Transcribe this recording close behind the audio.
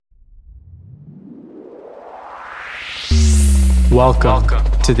Welcome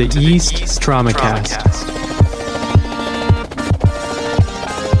to the East TraumaCast.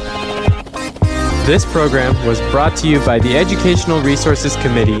 This program was brought to you by the Educational Resources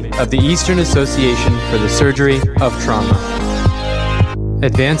Committee of the Eastern Association for the Surgery of Trauma.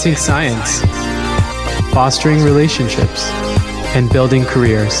 Advancing science, fostering relationships, and building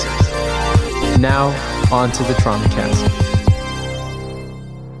careers. Now, on to the TraumaCast.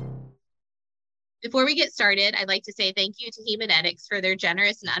 Before we get started, I'd like to say thank you to Haemonetics for their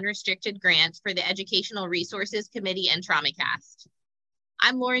generous and unrestricted grant for the Educational Resources Committee and TraumaCast.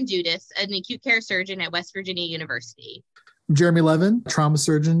 I'm Lauren Dudas, an acute care surgeon at West Virginia University. I'm Jeremy Levin, trauma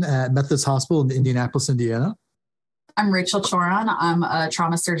surgeon at Methodist Hospital in Indianapolis, Indiana. I'm Rachel Choron. I'm a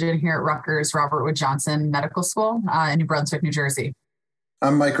trauma surgeon here at Rutgers Robert Wood Johnson Medical School in New Brunswick, New Jersey.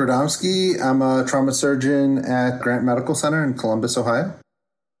 I'm Mike Radomski. I'm a trauma surgeon at Grant Medical Center in Columbus, Ohio.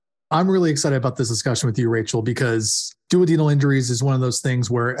 I'm really excited about this discussion with you, Rachel, because duodenal injuries is one of those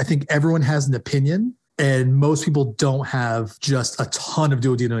things where I think everyone has an opinion and most people don't have just a ton of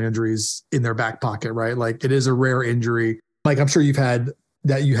duodenal injuries in their back pocket, right? Like it is a rare injury. Like I'm sure you have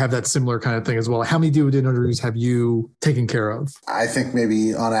that similar kind of thing as well. How many duodenal injuries have you taken care of? I think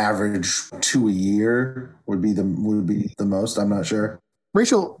maybe on average 2 a year would be the most. I'm not sure.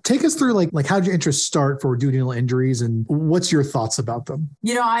 Rachel, take us through like how did your interest start for duodenal injuries and what's your thoughts about them?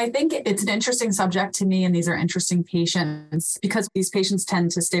 You know, I think it's an interesting subject to me, and these are interesting patients because these patients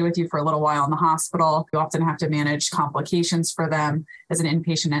tend to stay with you for a little while in the hospital. You often have to manage complications for them as an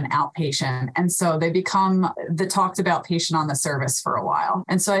inpatient and outpatient. And so they become the talked about patient on the service for a while.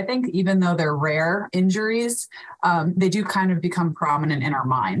 And so I think even though they're rare injuries, they do kind of become prominent in our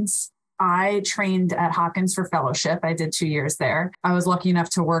minds. I trained at Hopkins for fellowship. I did 2 years there. I was lucky enough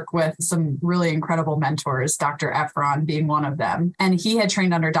to work with some really incredible mentors, Dr. Efron being one of them. And he had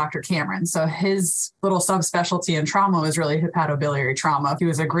trained under Dr. Cameron. So his little subspecialty in trauma was really hepatobiliary trauma. He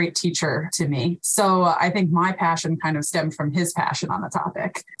was a great teacher to me. So I think my passion kind of stemmed from his passion on the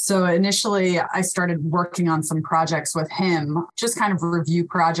topic. So initially I started working on some projects with him, just kind of review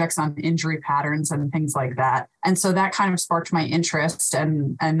projects on injury patterns and things like that. And so that kind of sparked my interest,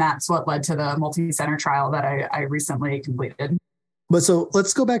 and that's what led to the multi-center trial that I recently completed. But so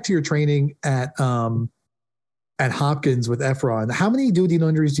let's go back to your training at Hopkins with Efron. How many duodenal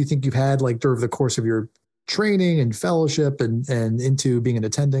injuries do you think you've had like during the course of your training and fellowship and into being an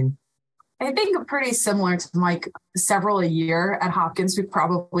attending? I think pretty similar to Mike, several a year at Hopkins. We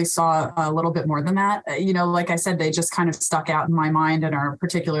probably saw a little bit more than that. You know, like I said, they just kind of stuck out in my mind and are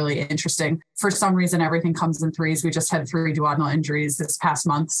particularly interesting. For some reason, everything comes in threes. We just had 3 duodenal injuries this past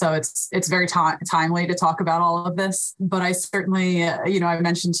month. So it's very timely to talk about all of this. But I certainly, I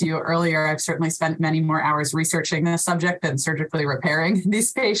mentioned to you earlier, I've certainly spent many more hours researching this subject than surgically repairing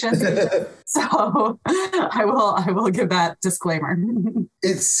these patients. So I will give that disclaimer.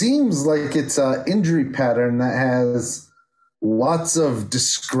 It seems like it's an injury pattern that has lots of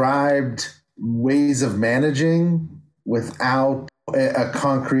described ways of managing without a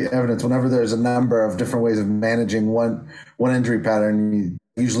concrete evidence. Whenever there's a number of different ways of managing one injury pattern,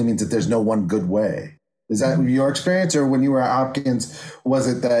 it usually means that there's no one good way. Is that your experience, or when you were at Hopkins, was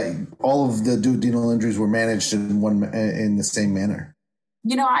it that all of the duodenal injuries were managed in the same manner?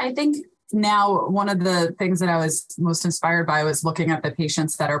 You know, I think now, one of the things that I was most inspired by was looking at the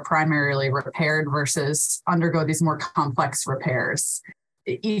patients that are primarily repaired versus undergo these more complex repairs.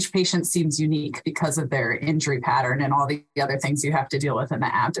 Each patient seems unique because of their injury pattern and all the other things you have to deal with in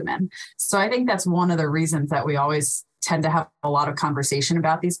the abdomen. So I think that's one of the reasons that we always tend to have a lot of conversation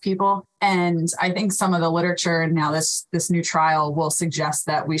about these people. And I think some of the literature and now this new trial will suggest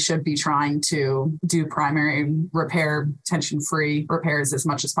that we should be trying to do primary repair, tension-free repairs as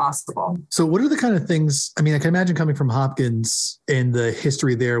much as possible. So what are the kind of things, I mean, I can imagine coming from Hopkins and the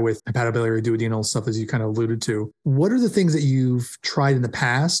history there with hepatobiliary duodenal stuff, as you kind of alluded to. What are the things that you've tried in the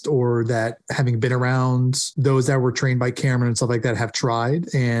past, or that having been around those that were trained by Cameron and stuff like that have tried?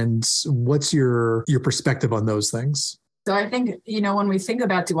 And what's your perspective on those things? So I think, when we think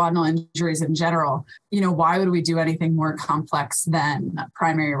about duodenal injuries in general, why would we do anything more complex than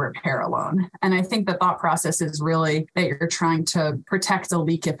primary repair alone? And I think the thought process is really that you're trying to protect a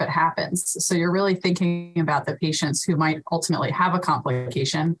leak if it happens. So you're really thinking about the patients who might ultimately have a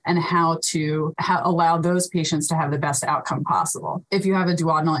complication and how to allow those patients to have the best outcome possible. If you have a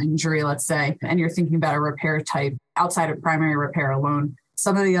duodenal injury, let's say, and you're thinking about a repair type outside of primary repair alone,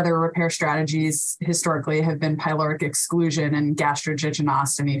 some of the other repair strategies historically have been pyloric exclusion and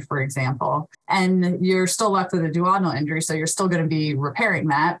gastrojejunectomy, for example. And you're still left with a duodenal injury, so you're still going to be repairing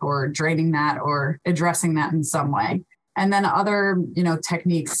that or draining that or addressing that in some way. And then other,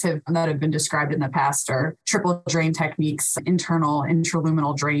 techniques that have been described in the past are triple drain techniques, internal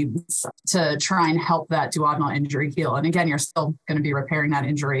intraluminal drains to try and help that duodenal injury heal. And again, you're still going to be repairing that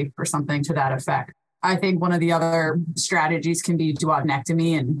injury or something to that effect. I think one of the other strategies can be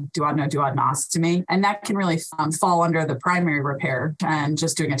duodenectomy and duodenostomy. And that can really fall under the primary repair and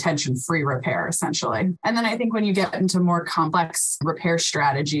just doing a tension-free repair, essentially. And then I think when you get into more complex repair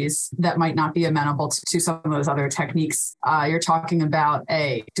strategies that might not be amenable to some of those other techniques, you're talking about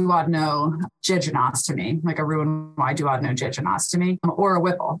a duodenojejunostomy, like a Roux-en-Y duodenojejunostomy, or a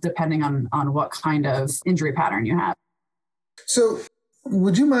Whipple, depending on what kind of injury pattern you have. So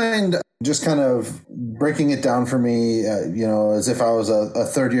would you mind just kind of breaking it down for me, as if I was a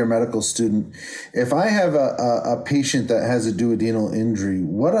third-year medical student? If I have a patient that has a duodenal injury,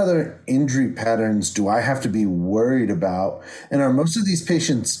 what other injury patterns do I have to be worried about? And are most of these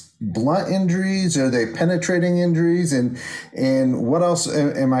patients blunt injuries? Are they penetrating injuries? And what else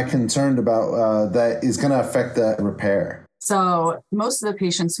am I concerned about that is going to affect the repair? So most of the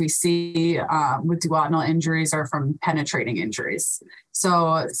patients we see with duodenal injuries are from penetrating injuries.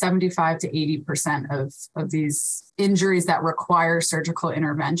 So 75 to 80% of these injuries that require surgical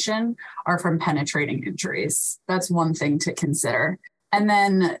intervention are from penetrating injuries. That's one thing to consider. And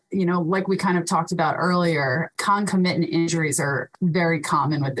then, like we kind of talked about earlier, concomitant injuries are very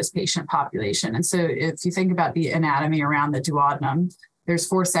common with this patient population. And so if you think about the anatomy around the duodenum, there's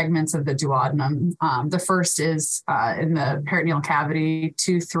 4 segments of the duodenum. The first is in the peritoneal cavity,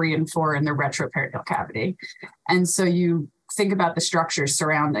 2, 3, and 4 in the retroperitoneal cavity. And so you think about the structures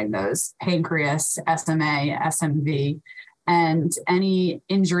surrounding those: pancreas, SMA, SMV, and any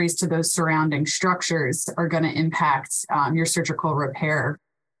injuries to those surrounding structures are going to impact your surgical repair.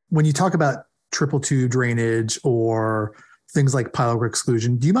 When you talk about triple tube drainage or things like pyloric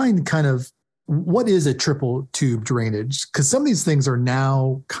exclusion, do you mind what is a triple tube drainage? Because some of these things are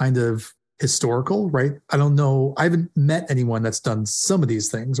now kind of historical, right? I don't know. I haven't met anyone that's done some of these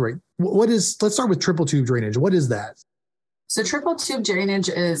things, right? Let's start with triple tube drainage. What is that? So triple tube drainage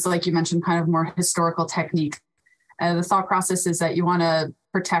is, like you mentioned, kind of more historical technique. The thought process is that you want to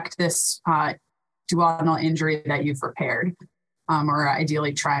protect this duodenal injury that you've repaired, or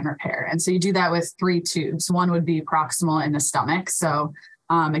ideally try and repair. And so you do that with 3 tubes. One would be proximal in the stomach, so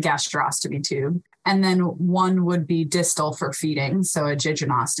a gastrostomy tube. And then one would be distal for feeding, so a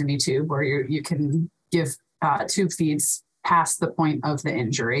jejunostomy tube, where you can give tube feeds past the point of the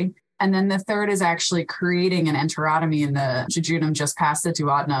injury. And then the third is actually creating an enterotomy in the jejunum just past the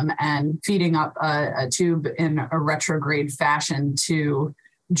duodenum and feeding up a tube in a retrograde fashion to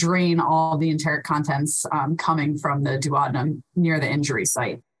drain all the enteric contents coming from the duodenum near the injury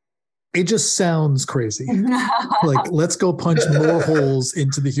site. It just sounds crazy. Like, let's go punch more holes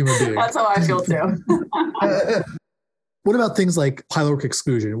into the human being. That's how I feel too. What about things like pyloric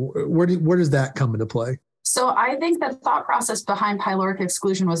exclusion? Where does that come into play? So I think the thought process behind pyloric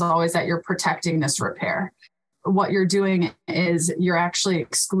exclusion was always that you're protecting this repair. What you're doing is you're actually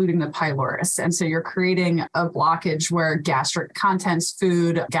excluding the pylorus. And so you're creating a blockage where gastric contents,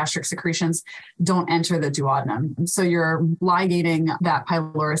 food, gastric secretions don't enter the duodenum. So you're ligating that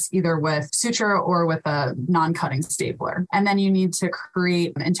pylorus either with suture or with a non-cutting stapler. And then you need to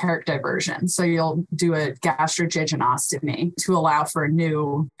create an enteric diversion. So you'll do a gastrojejunostomy to allow for a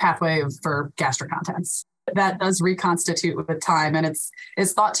new pathway for gastric contents. That does reconstitute with time, and it's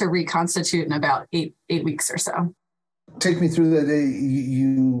thought to reconstitute in about eight weeks or so. Take me through that.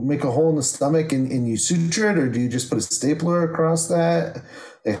 You make a hole in the stomach and you suture it, or do you just put a stapler across that?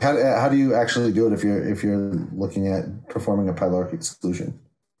 How do you actually do it if you're looking at performing a pyloric exclusion?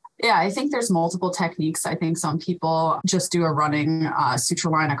 Yeah, I think there's multiple techniques. I think some people just do a running suture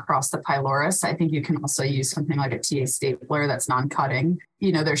line across the pylorus. I think you can also use something like a TA stapler that's non-cutting.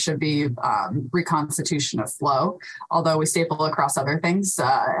 There should be reconstitution of flow, although we staple across other things,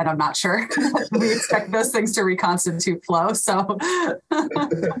 and I'm not sure we expect those things to reconstitute flow. So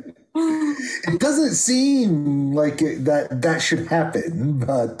it doesn't seem like that should happen,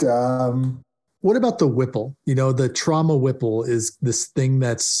 but what about the Whipple? The trauma Whipple is this thing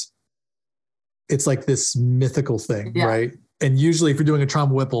it's like this mythical thing, yeah. Right? And usually if you're doing a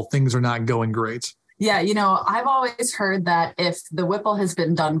trauma Whipple, things are not going great. Yeah, I've always heard that if the Whipple has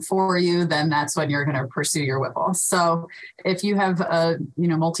been done for you, then that's when you're going to pursue your Whipple. So if you have a,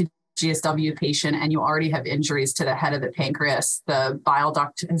 multi-GSW patient and you already have injuries to the head of the pancreas, the bile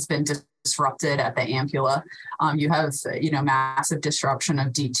duct has been disrupted at the ampulla, you have, massive disruption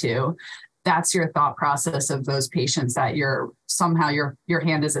of D2. That's your thought process of those patients that your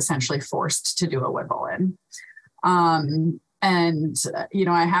hand is essentially forced to do a Whipple in. And,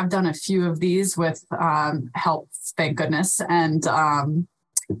 I have done a few of these with help, thank goodness. And,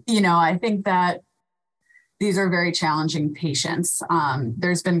 I think that these are very challenging patients.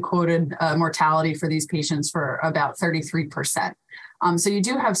 There's been quoted mortality for these patients for about 33%. So you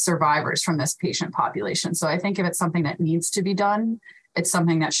do have survivors from this patient population. So I think if it's something that needs to be done, it's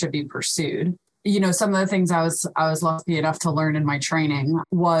something that should be pursued. Some of the things I was lucky enough to learn in my training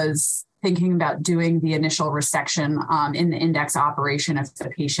was thinking about doing the initial resection in the index operation if the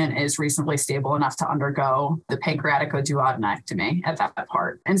patient is reasonably stable enough to undergo the pancreaticoduodenectomy at that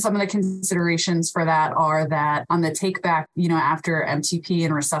part. And some of the considerations for that are that on the take back, after MTP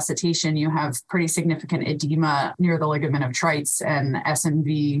and resuscitation, you have pretty significant edema near the ligament of Treitz and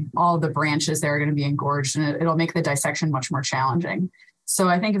SMV. All of the branches there are going to be engorged, and it'll make the dissection much more challenging. So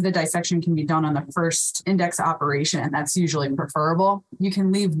I think if the dissection can be done on the first index operation, that's usually preferable. You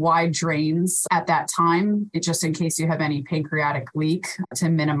can leave wide drains at that time, just in case you have any pancreatic leak to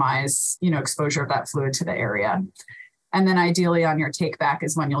minimize, exposure of that fluid to the area. And then ideally on your take back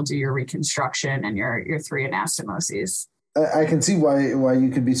is when you'll do your reconstruction and your 3 anastomoses. I can see why you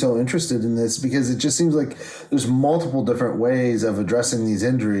could be so interested in this, because it just seems like there's multiple different ways of addressing these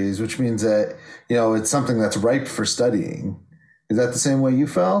injuries, which means that, it's something that's ripe for studying. Is that the same way you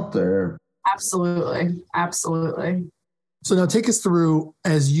felt, or? Absolutely. So now take us through,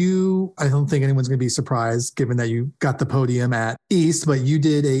 I don't think anyone's going to be surprised given that you got the podium at East, but you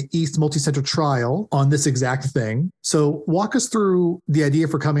did a East multicenter trial on this exact thing. So walk us through the idea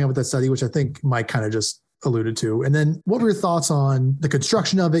for coming up with that study, which I think Mike kind of just alluded to. And then what were your thoughts on the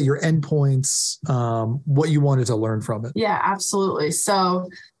construction of it, your endpoints, what you wanted to learn from it? Yeah, absolutely. So,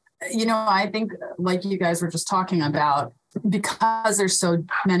 I think like you guys were just talking about, because there's so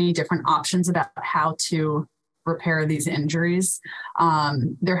many different options about how to repair these injuries,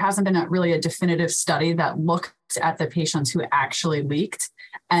 there hasn't been really a definitive study that looked at the patients who actually leaked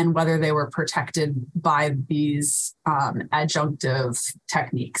and whether they were protected by these adjunctive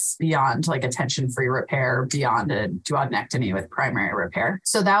techniques beyond like a tension-free repair, beyond a duodenectomy with primary repair.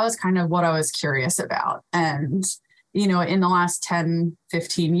 So that was kind of what I was curious about. And in the last 10,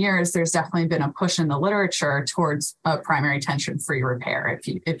 15 years, there's definitely been a push in the literature towards a primary tension-free repair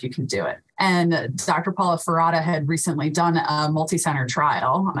if you can do it. And Dr. Paula Ferrata had recently done a multi-center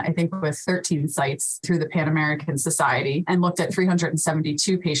trial, I think with 13 sites through the Pan American Society, and looked at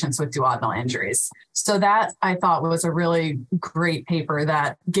 372 patients with duodenal injuries. So that I thought was a really great paper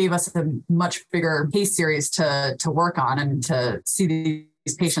that gave us a much bigger case series to work on and to see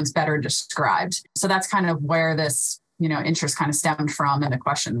these patients better described. So that's kind of where this, interest kind of stemmed from and the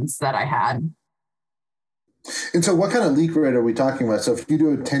questions that I had. And so what kind of leak rate are we talking about? So if you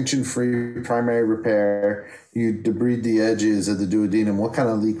do a tension-free primary repair, you debride the edges of the duodenum, what kind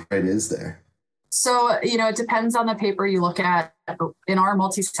of leak rate is there? So, it depends on the paper you look at. In our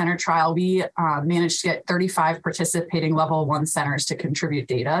multi-center trial, we managed to get 35 participating level 1 centers to contribute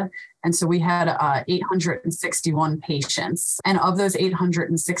data. And so we had 861 patients. And of those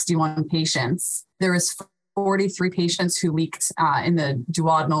 861 patients, there was 43 patients who leaked in the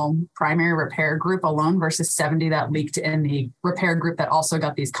duodenal primary repair group alone versus 70 that leaked in the repair group that also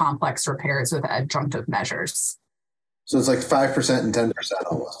got these complex repairs with adjunctive measures. So it's like 5% and 10%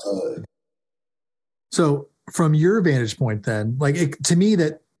 almost. So from your vantage point then, to me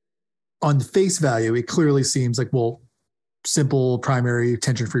that on face value, it clearly seems like, well, simple primary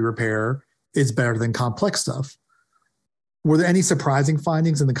tension-free repair is better than complex stuff. Were there any surprising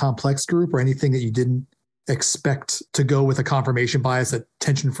findings in the complex group or anything that you didn't expect to go with a confirmation bias that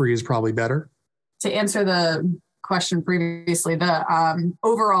tension-free is probably better? To answer the question previously, the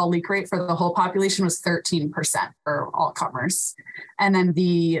overall leak rate for the whole population was 13% for all comers. And then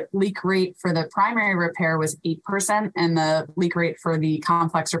the leak rate for the primary repair was 8%, and the leak rate for the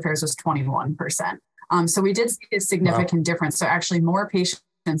complex repairs was 21%. So we did see a significant difference. So actually more patients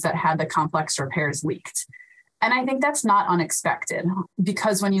that had the complex repairs leaked. And I think that's not unexpected,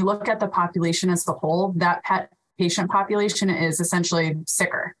 because when you look at the population as a whole, that patient population is essentially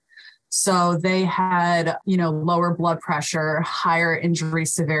sicker. So they had, lower blood pressure, higher injury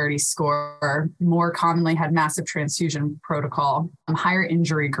severity score, more commonly had massive transfusion protocol, higher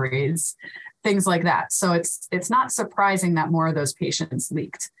injury grades, things like that. So it's not surprising that more of those patients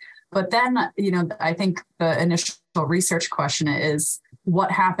leaked. But then, I think the initial research question is,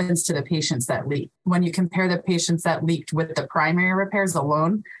 what happens to the patients that leak? When you compare the patients that leaked with the primary repairs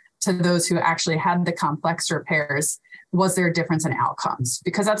alone to those who actually had the complex repairs, was there a difference in outcomes?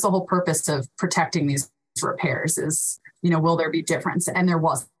 Because that's the whole purpose of protecting these repairs is, will there be difference? And there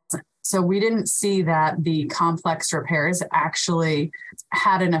wasn't. So we didn't see that the complex repairs actually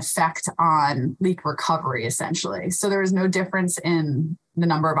had an effect on leak recovery, essentially. So there was no difference in the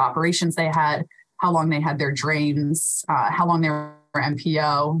number of operations they had, how long they had their drains, how long they were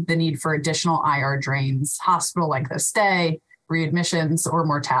MPO, the need for additional IR drains, hospital length of stay, readmissions, or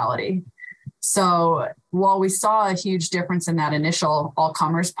mortality. So while we saw a huge difference in that initial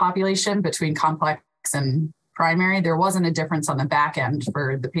all-comers population between complex and primary, there wasn't a difference on the back end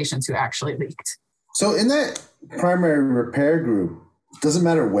for the patients who actually leaked. So in that primary repair group, doesn't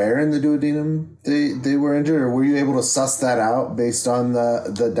matter where in the duodenum they were injured, or were you able to suss that out based on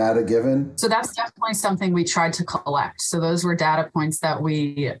the data given? So that's definitely something we tried to collect. So those were data points that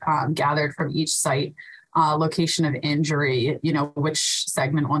we gathered from each site, location of injury, which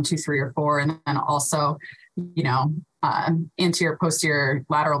segment 1, 2, 3, or 4, and then also, anterior, posterior,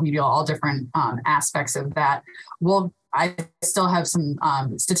 lateral, medial, all different aspects of that. I still have some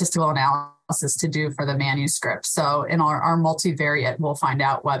statistical analysis to do for the manuscript. So in our multivariate, we'll find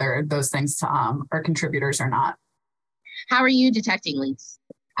out whether those things are contributors or not. How are you detecting leaks?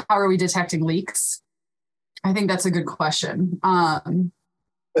 How are we detecting leaks? I think that's a good question. I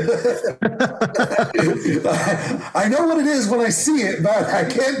know what it is when I see it, but I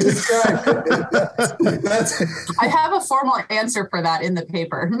can't describe it. I have a formal answer for that in the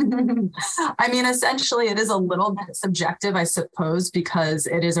paper. I mean, essentially, it is a little bit subjective, I suppose, because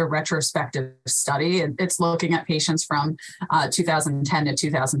it is a retrospective study. It's looking at patients from 2010 to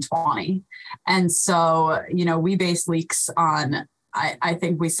 2020. And so, we base leaks on, I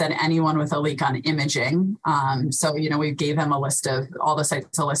think we said anyone with a leak on imaging. So, we gave them all the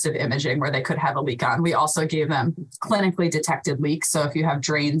sites a list of imaging where they could have a leak on. We also gave them clinically detected leaks. So if you have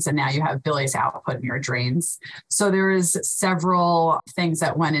drains and now you have bilious output in your drains. So there is several things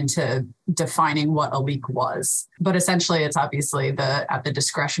that went into defining what a leak was. But essentially, it's obviously at the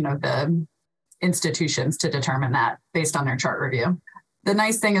discretion of the institutions to determine that based on their chart review. The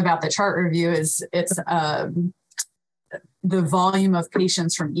nice thing about the chart review is it's the volume of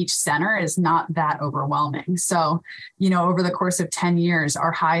patients from each center is not that overwhelming. So, over the course of 10 years,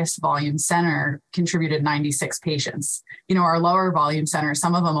 our highest volume center contributed 96 patients. Our lower volume center,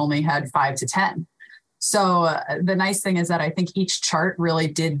 some of them only had 5 to 10. So the nice thing is that I think each chart really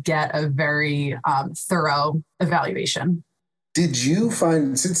did get a very thorough evaluation. Did you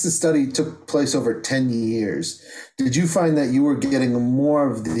find, since the study took place over 10 years, did you find that you were getting more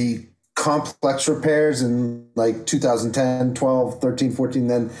of the complex repairs in like 2010, 12, 13, 14,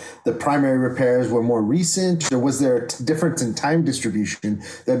 then the primary repairs were more recent? Or was there a difference in time distribution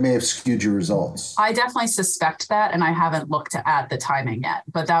that may have skewed your results? I definitely suspect that, and I haven't looked at the timing yet,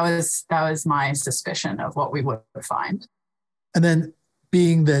 but that was my suspicion of what we would find. And then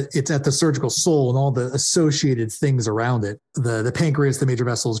being that it's at the surgical sole and all the associated things around it, the pancreas, the major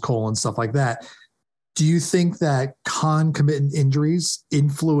vessels, colon, stuff like that, do you think that concomitant injuries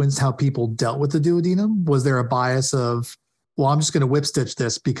influenced how people dealt with the duodenum? Was there a bias of, well, I'm just going to whip stitch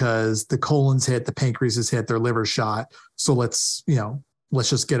this because the colon's hit, the pancreas is hit, their liver's shot. So let's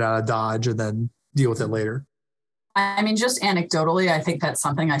just get out of Dodge and then deal with it later? I mean, just anecdotally, I think that's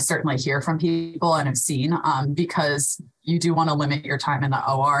something I certainly hear from people and have seen because you do want to limit your time in the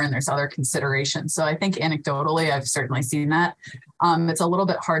OR and there's other considerations. So I think anecdotally, I've certainly seen that. It's a little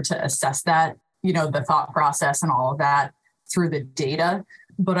bit hard to assess that, the thought process and all of that through the data.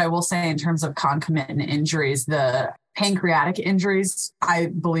 But I will say in terms of concomitant injuries, the pancreatic injuries, I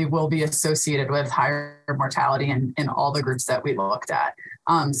believe, will be associated with higher mortality in all the groups that we looked at.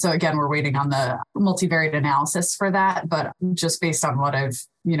 So again, we're waiting on the multivariate analysis for that. But just based on what I've,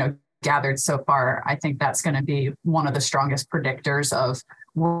 gathered so far, I think that's going to be one of the strongest predictors of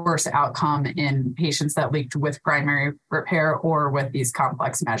worse outcome in patients that leaked with primary repair or with these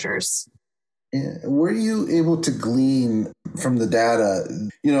complex measures. Were you able to glean from the data,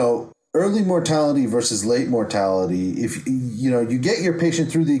 early mortality versus late mortality? If you get your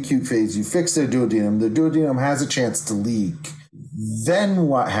patient through the acute phase, you fix their duodenum, the duodenum has a chance to leak. Then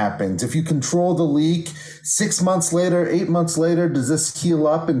what happens? If you control the leak, 6 months later, 8 months later, does this heal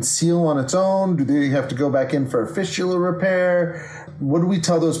up and seal on its own? Do they have to go back in for a fistula repair? What do we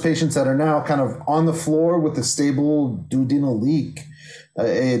tell those patients that are now kind of on the floor with a stable duodenal leak?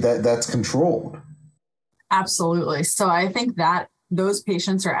 That's controlled? Absolutely. So I think that those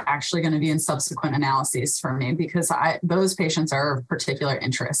patients are actually going to be in subsequent analyses for me because those patients are of particular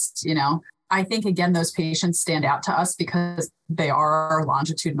interest. I think, again, those patients stand out to us because they are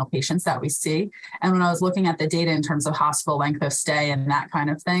longitudinal patients that we see. And when I was looking at the data in terms of hospital length of stay and that kind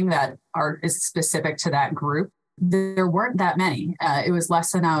of thing that is specific to that group, there weren't that many. It was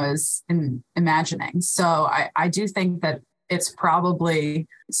less than I was imagining. So I do think that it's probably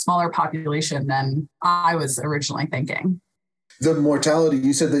a smaller population than I was originally thinking. The mortality,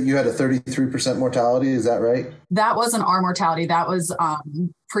 you said that you had a 33% mortality. Is that right? That wasn't our mortality. That was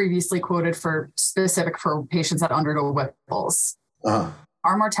previously quoted for patients that undergo Whipple's. Uh-huh.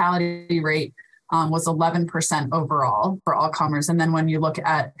 Our mortality rate was 11% overall for all comers. And then when you look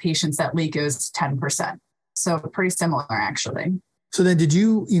at patients that leak, it was 10%. So pretty similar, actually. So then did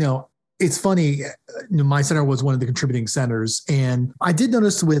you it's funny, my center was one of the contributing centers. And I did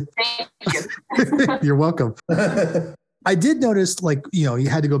notice with... Thank you. You're welcome. I did notice, you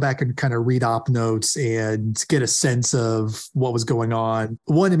had to go back and kind of read op notes and get a sense of what was going on.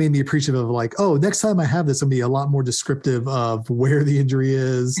 One, it made me appreciative of next time I have this, I'm going to be a lot more descriptive of where the injury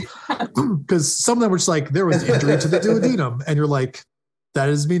is. Because some of them were just there was injury to the duodenum. And you're like, that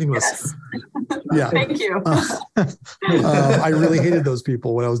is meaningless. Yes. Yeah. Thank you. I really hated those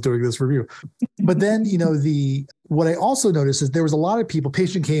people when I was doing this review. But then, what I also noticed is there was a lot of people,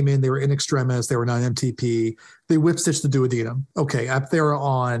 patient came in, they were in extremis, they were non-MTP, they whip stitched the duodenum. Okay, up there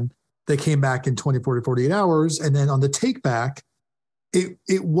they came back in 24 to 48 hours. And then on the take back,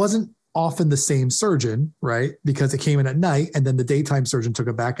 it wasn't often the same surgeon, right? Because it came in at night and then the daytime surgeon took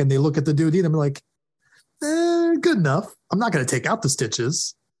it back and they look at the duodenum like, good enough. I'm not going to take out the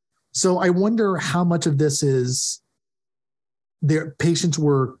stitches. So I wonder how much of this is their patients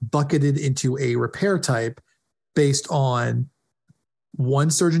were bucketed into a repair type based on one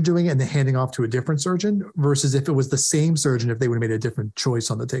surgeon doing it and then handing off to a different surgeon versus if it was the same surgeon, if they would have made a different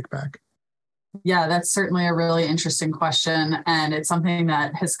choice on the take back. Yeah, that's certainly a really interesting question. And it's something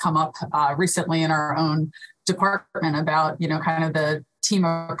that has come up recently in our own department about, kind of the team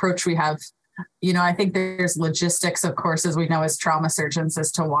approach we have. I think there's logistics, of course, as we know as trauma surgeons,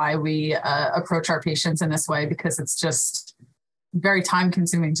 as to why we approach our patients in this way, because it's just very time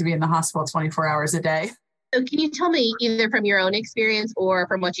consuming to be in the hospital 24 hours a day. So can you tell me, either from your own experience or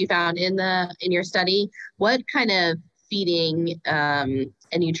from what you found in your study, what kind of feeding and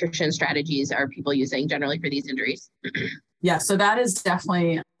nutrition strategies are people using generally for these injuries? Yeah, so that is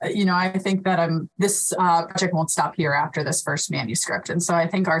definitely, I think that this project won't stop here after this first manuscript. And so I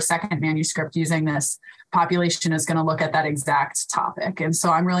think our second manuscript using this population is going to look at that exact topic. And so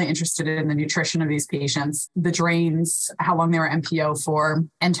I'm really interested in the nutrition of these patients, the drains, how long they were MPO for,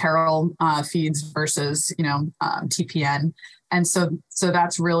 enteral feeds versus, TPN. And so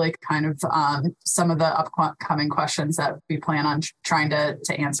that's really kind of some of the upcoming questions that we plan on trying to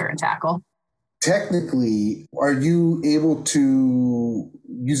answer and tackle. Technically, are you able to,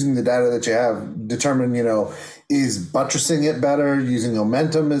 using the data that you have, determine, is buttressing it better, using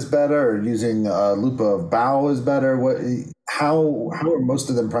omentum is better, or using loop of bow is better? How are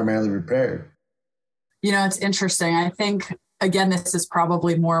most of them primarily repaired? It's interesting. I think, again, this is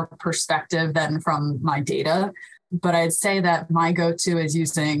probably more perspective than from my data, but I'd say that my go-to is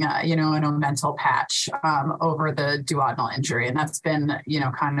using, an omental patch over the duodenal injury. And that's been,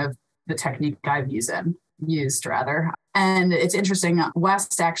 kind of the technique I've used. And it's interesting.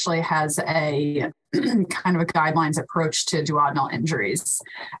 West actually has a kind of a guidelines approach to duodenal injuries.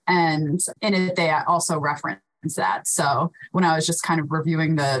 And in it, they also reference that. So when I was just kind of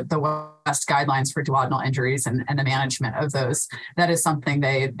reviewing the West guidelines for duodenal injuries and the management of those, that is something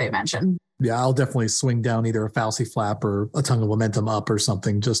they mention. Yeah, I'll definitely swing down either a falsi flap or a tongue of omentum up or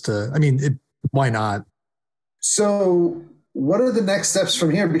something why not? So what are the next steps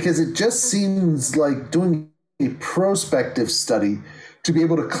from here? Because it just seems like doing a prospective study to be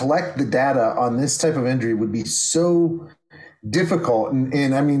able to collect the data on this type of injury would be so difficult. And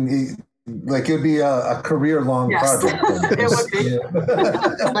it would be a career-long project. It would be.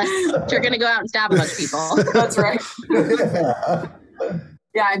 Unless you're going to go out and stab a bunch of people. That's right.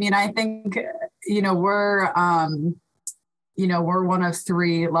 Yeah, I think, we're one of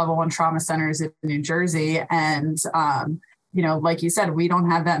 3 level 1 trauma centers in New Jersey. And, like you said, we don't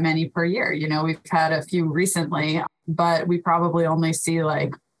have that many per year. We've had a few recently, but we probably only see 3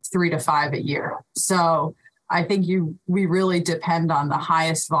 to 5 a year. So I think we really depend on the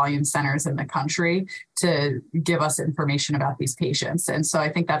highest volume centers in the country to give us information about these patients. And so I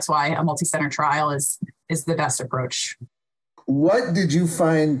think that's why a multi-center trial is the best approach. What did you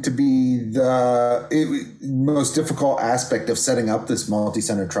find to be the most difficult aspect of setting up this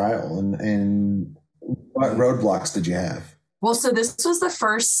multi-center trial, and what roadblocks did you have? Well, so this was the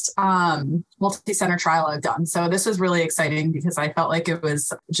first multi-center trial I've done. So this was really exciting because I felt like it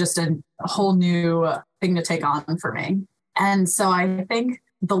was just a whole new thing to take on for me. And so I think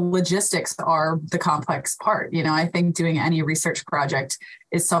the logistics are the complex part. I think doing any research project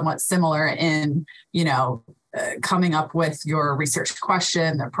is somewhat similar in, coming up with your research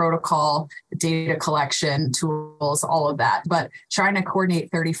question, the protocol, data collection tools, all of that. But trying to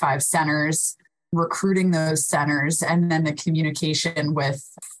coordinate 35 centers, recruiting those centers, and then the communication with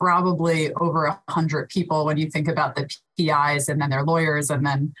probably over 100 people when you think about the PIs and then their lawyers and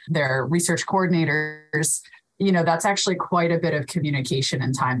then their research coordinators, that's actually quite a bit of communication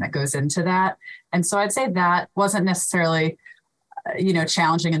and time that goes into that. And so I'd say that wasn't necessarily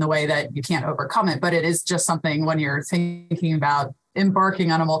challenging in the way that you can't overcome it, but it is just something when you're thinking about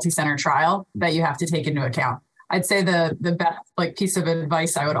embarking on a multi-center trial that you have to take into account. I'd say the best piece of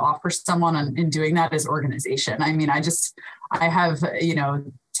advice I would offer someone in doing that is organization. I mean, I have,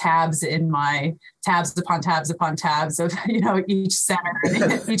 tabs upon tabs of, each center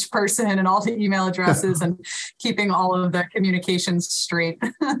and each person and all the email addresses and keeping all of the communications straight.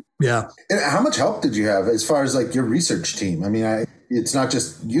 Yeah. And how much help did you have as far as your research team? I mean, it's not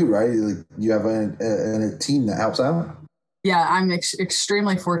just you, right? You have a team that helps out. Yeah, I'm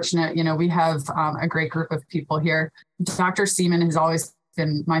extremely fortunate. We have a great group of people here. Dr. Seaman has always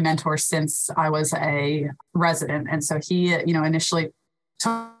been my mentor since I was a resident. And so he, initially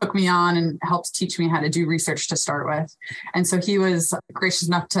took me on and helped teach me how to do research to start with. And so he was gracious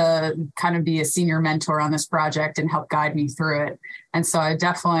enough to kind of be a senior mentor on this project and help guide me through it. And so I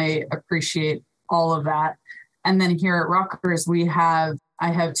definitely appreciate all of that. And then here at Rutgers,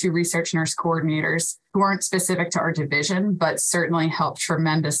 I have 2 research nurse coordinators who aren't specific to our division, but certainly help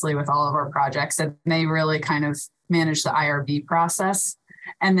tremendously with all of our projects. And they really kind of manage the IRB process.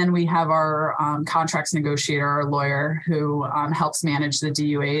 And then we have our contracts negotiator, our lawyer, who helps manage the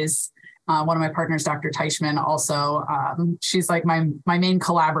DUAs. One of my partners, Dr. Teichman, also, she's like my main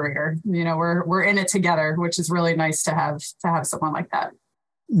collaborator. We're in it together, which is really nice to have someone like that.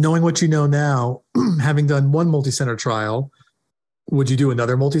 Knowing what you know now, having done one multi-center trial, would you do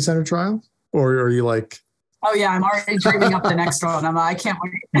another multi-center trial? Or are you like... Oh, yeah, I'm already dreaming up the next one. I can't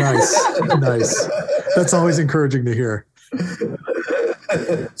wait. Nice. That's always encouraging to hear.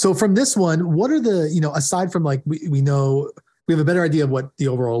 So from this one, what are the, aside from we know we have a better idea of what the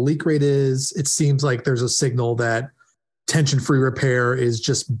overall leak rate is. It seems like there's a signal that tension-free repair is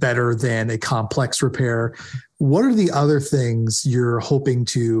just better than a complex repair. What are the other things you're hoping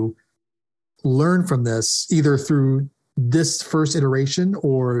to learn from this, either through this first iteration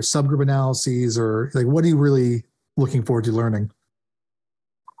or subgroup analyses, or what are you really looking forward to learning?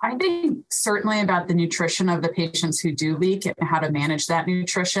 I think certainly about the nutrition of the patients who do leak and how to manage that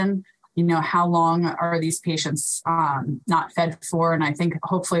nutrition. How long are these patients not fed for? And I think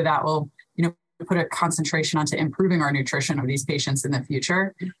hopefully that will, put a concentration onto improving our nutrition of these patients in the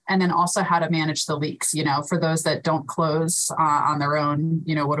future. And then also how to manage the leaks, for those that don't close on their own,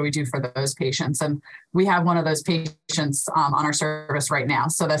 what do we do for those patients? And we have one of those patients on our service right now.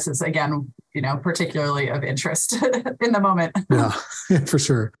 So this is, again, particularly of interest in the moment. Yeah, for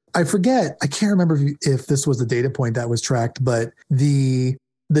sure. I can't remember if this was the data point that was tracked, but the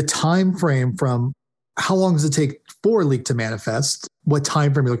time frame from how long does it take for a leak to manifest, what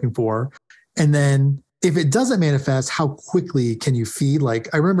time frame you're looking for, and then if it doesn't manifest, how quickly can you feed? I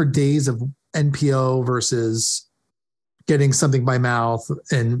remember days of NPO versus getting something by mouth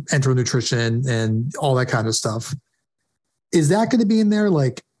and enteral nutrition and all that kind of stuff. Is that going to be in there?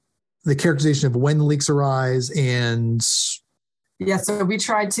 The characterization of when leaks arise and... Yeah, so we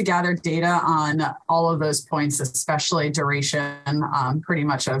tried to gather data on all of those points, especially duration, pretty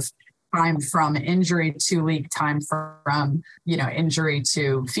much of time from injury to leak, time from, injury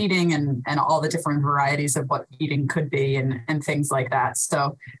to feeding and all the different varieties of what feeding could be and things like that.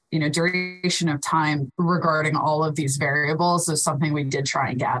 So, duration of time regarding all of these variables is something we did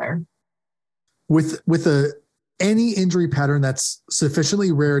try and gather. With any injury pattern that's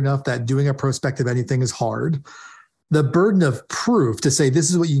sufficiently rare enough that doing a prospective anything is hard, the burden of proof to say this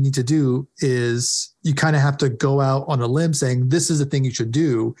is what you need to do is you kind of have to go out on a limb saying this is the thing you should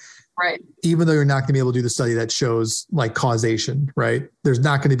do. Right. Even though you're not going to be able to do the study that shows causation, right? There's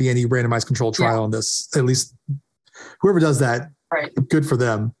not going to be any randomized controlled trial on this. At least whoever does that, right, good for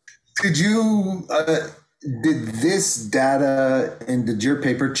them. Did this data and did your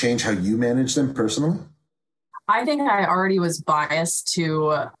paper change how you manage them personally? I think I already was biased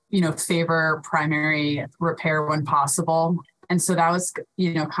to, favor primary repair when possible. And so that was,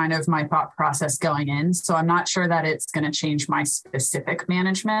 kind of my thought process going in. So I'm not sure that it's going to change my specific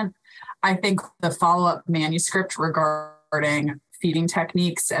management. I think the follow-up manuscript regarding feeding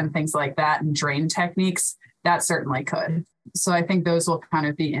techniques and things like that and drain techniques, that certainly could. So I think those will kind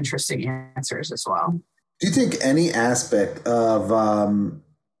of be interesting answers as well. Do you think any aspect of,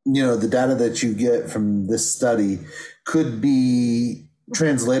 the data that you get from this study could be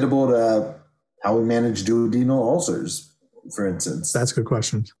translatable to how we manage duodenal ulcers, for instance? That's a good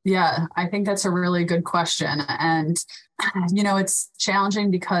question. Yeah, I think that's a really good question. And, it's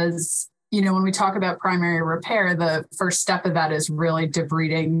challenging because, when we talk about primary repair, the first step of that is really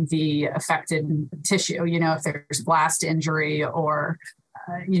debriding the affected tissue. If there's blast injury or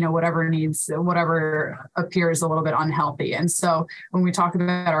whatever appears a little bit unhealthy. And so when we talk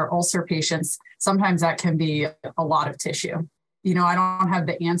about our ulcer patients, sometimes that can be a lot of tissue. I don't have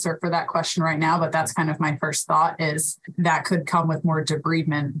the answer for that question right now, but that's kind of my first thought is that could come with more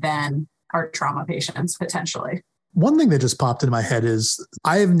debridement than our trauma patients potentially. One thing that just popped into my head is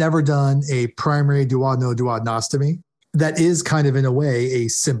I have never done a primary duodenoscopy. That is kind of, in a way, a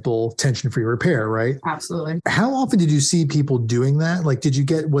simple tension-free repair, right? Absolutely. How often did you see people doing that? Like,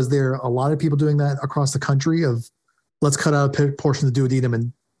 was there a lot of people doing that across the country of let's cut out a portion of the duodenum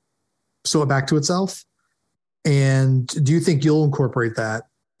and sew it back to itself? And do you think you'll incorporate that?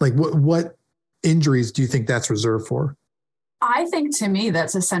 Like, what injuries do you think that's reserved for? I think to me,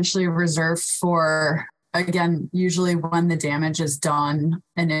 that's essentially reserved for, again, usually when the damage is done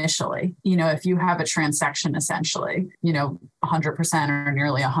initially. If you have a transection, essentially, 100% or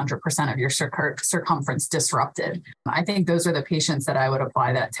nearly 100% of your circumference disrupted. I think those are the patients that I would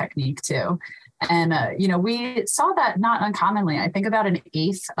apply that technique to. And, we saw that not uncommonly. I think about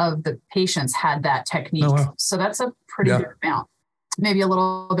 1/8 of the patients had that technique. Oh, wow. So that's a pretty good amount. Maybe a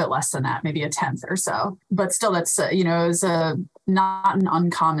little bit less than that, maybe 1/10 or so. But still, that's, it was not an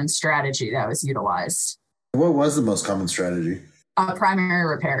uncommon strategy that was utilized. What was the most common strategy? Primary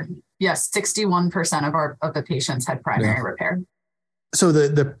repair. Yes, 61% of the patients had primary repair. So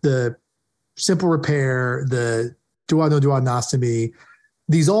the simple repair, the duodenostomy,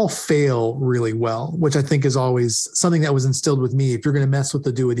 these all fail really well, which I think is always something that was instilled with me. If you're going to mess with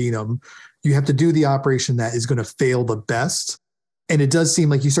the duodenum, you have to do the operation that is going to fail the best. And it does seem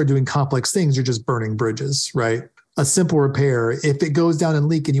like you start doing complex things, you're just burning bridges, right? A simple repair, if it goes down and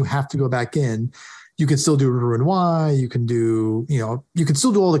leak and you have to go back in, you can still do Roux-en-Y. You can do, you can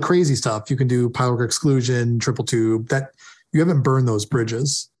still do all the crazy stuff. You can do pyloric exclusion, triple tube. That you haven't burned those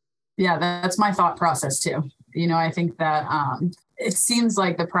bridges. Yeah, that's my thought process too. I think that it seems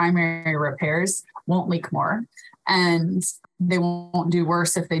like the primary repairs won't leak more, and they won't do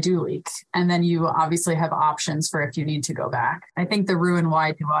worse if they do leak. And then you obviously have options for if you need to go back. I think the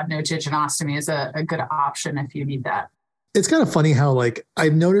Roux-en-Y duodenojejunectomy is a good option if you need that. It's kind of funny how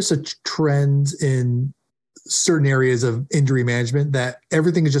I've noticed a trend in certain areas of injury management that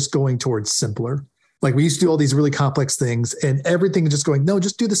everything is just going towards simpler. Like we used to do all these really complex things and everything is just going, no,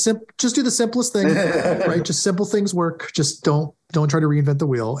 just do the simplest thing, right? Just simple things work. Just don't try to reinvent the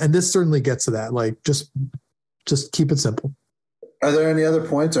wheel. And this certainly gets to that. Like just keep it simple. Are there any other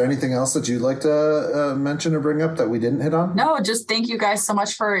points or anything else that you'd like to mention or bring up that we didn't hit on? No, just thank you guys so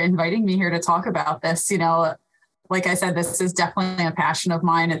much for inviting me here to talk about this. Like I said, this is definitely a passion of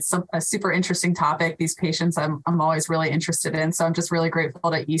mine. It's a super interesting topic. These patients I'm always really interested in. So I'm just really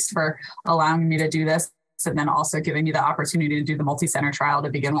grateful to East for allowing me to do this and then also giving me the opportunity to do the multi-center trial to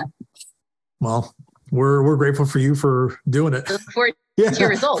begin with. Well, we're grateful for you for doing it. For your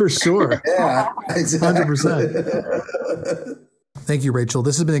results. For sure. Yeah, exactly. 100%. Thank you, Rachel.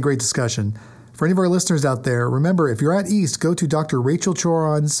 This has been a great discussion. For any of our listeners out there, remember, if you're at East, go to Dr. Rachel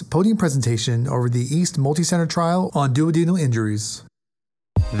Choron's podium presentation over the East Multicenter Trial on duodenal injuries.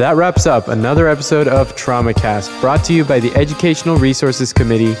 That wraps up another episode of TraumaCast, brought to you by the Educational Resources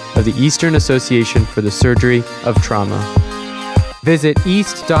Committee of the Eastern Association for the Surgery of Trauma. Visit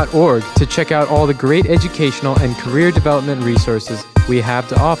east.org to check out all the great educational and career development resources we have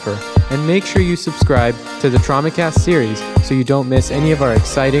to offer. And make sure you subscribe to the TraumaCast series so you don't miss any of our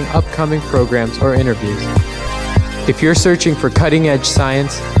exciting upcoming programs or interviews. If you're searching for cutting-edge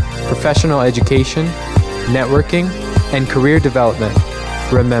science, professional education, networking, and career development,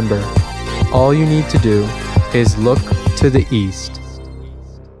 remember, all you need to do is look to the East.